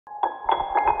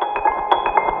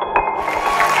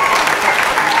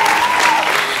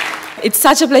It's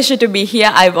such a pleasure to be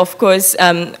here. I've, of course,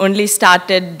 only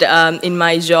started in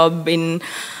my job in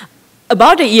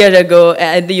about a year ago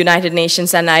at the United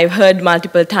Nations, and I've heard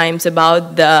multiple times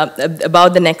about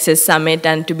the NEXUS Summit,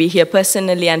 and to be here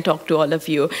personally and talk to all of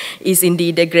you is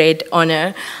indeed a great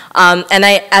honor. And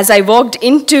as I walked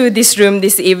into this room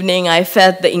this evening, I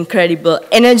felt the incredible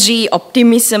energy,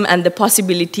 optimism, and the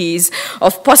possibilities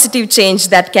of positive change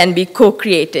that can be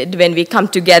co-created when we come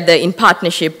together in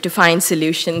partnership to find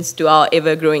solutions to our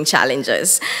ever-growing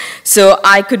challenges. So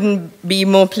I couldn't be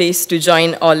more pleased to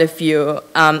join all of you,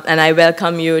 and I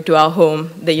welcome you to our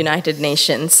home, the United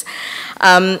Nations.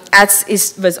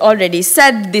 As was already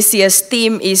said, this year's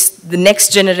theme is the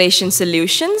next generation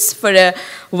solutions for a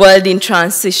world in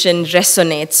transition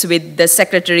resonates with the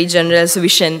Secretary General's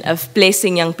vision of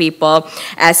placing young people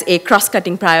as a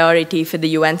cross-cutting priority for the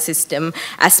UN system,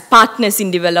 as partners in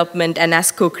development and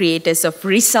as co-creators of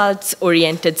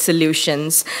results-oriented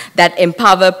solutions that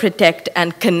empower, protect,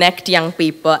 and connect young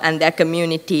people and their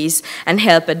communities and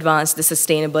help advance the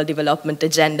sustainable development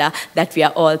agenda that we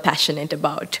are all passionate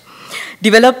about.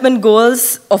 Development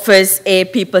Goals offers a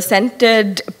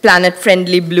people-centered,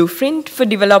 planet-friendly blueprint for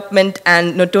development,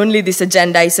 and not only this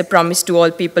agenda is a promise to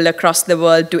all people across the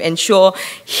world to ensure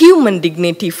human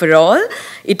dignity for all,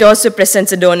 it also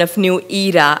presents a dawn of new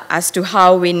era as to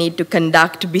how we need to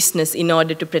conduct business in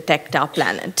order to protect our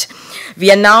planet. We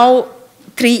are now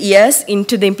 3 years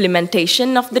into the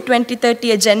implementation of the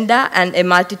 2030 agenda, and a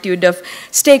multitude of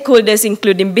stakeholders,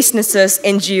 including businesses,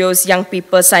 NGOs, young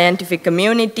people, scientific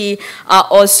community, are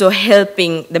also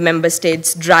helping the member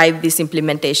states drive this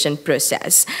implementation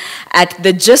process. At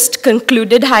the just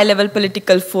concluded high-level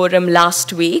political forum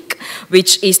last week,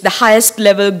 which is the highest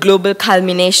level global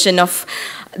culmination of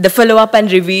the follow-up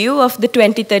and review of the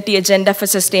 2030 Agenda for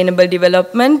Sustainable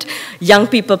Development, young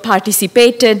people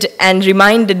participated and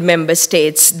reminded member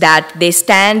states that they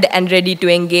stand and ready to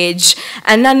engage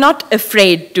and are not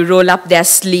afraid to roll up their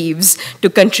sleeves to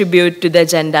contribute to the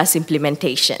agenda's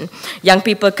implementation. Young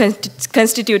people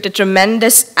constitute a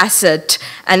tremendous asset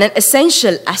and an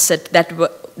essential asset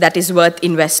that is worth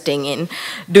investing in.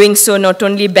 Doing so not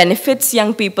only benefits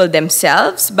young people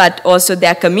themselves, but also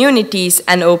their communities,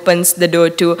 and opens the door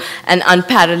to an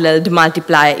unparalleled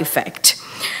multiplier effect.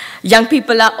 Young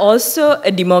people are also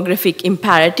a demographic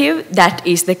imperative. That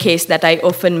is the case that I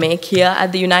often make here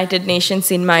at the United Nations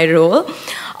in my role.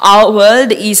 Our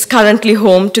world is currently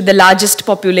home to the largest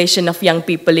population of young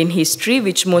people in history,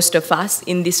 which most of us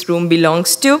in this room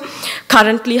belongs to.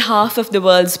 Currently, half of the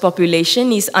world's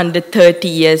population is under 30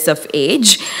 years of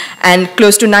age, and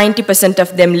close to 90%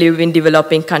 of them live in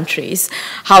developing countries.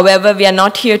 However, we are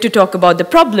not here to talk about the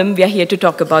problem, we are here to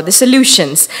talk about the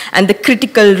solutions and the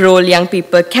critical role young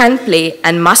people can play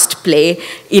and must play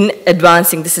in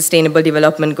advancing the Sustainable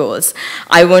Development Goals.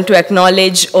 I want to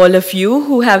acknowledge all of you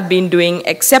who have been doing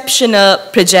exceptional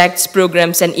projects,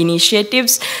 programs, and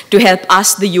initiatives to help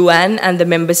us, the UN, and the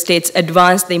member states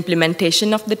advance the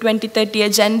implementation of the 2030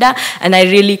 Agenda, and I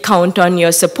really count on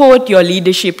your support, your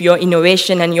leadership, your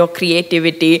innovation, and your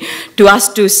creativity to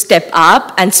us to step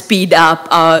up and speed up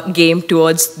our game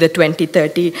towards the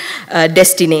 2030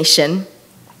 destination.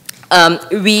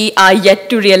 We are yet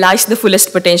to realize the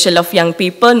fullest potential of young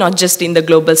people, not just in the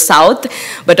global south,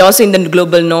 but also in the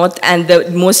global north and the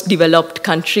most developed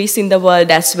countries in the world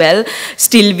as well.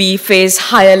 Still, we face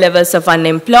higher levels of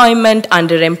unemployment,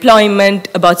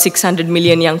 underemployment. About 600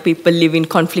 million young people live in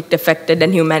conflict-affected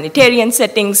and humanitarian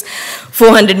settings.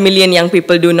 400 million young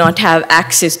people do not have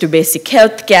access to basic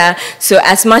health care. So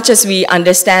as much as we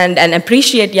understand and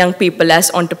appreciate young people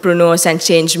as entrepreneurs and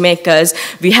change makers,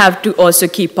 we have to also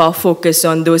keep our focus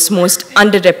on those most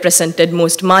underrepresented,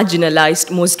 most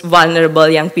marginalized, most vulnerable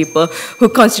young people who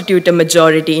constitute a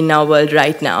majority in our world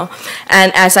right now.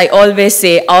 And as I always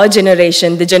say, our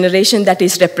generation, the generation that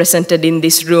is represented in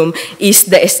this room, is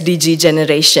the SDG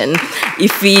generation.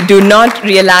 If we do not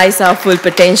realize our full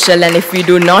potential, and if we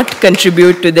do not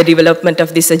contribute to the development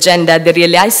of this agenda, the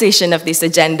realization of this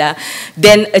agenda,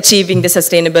 then achieving the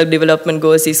Sustainable Development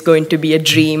Goals is going to be a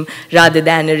dream rather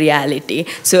than a reality.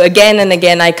 So again and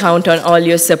again, I count on all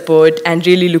your support and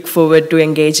really look forward to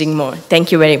engaging more.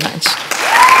 Thank you very much.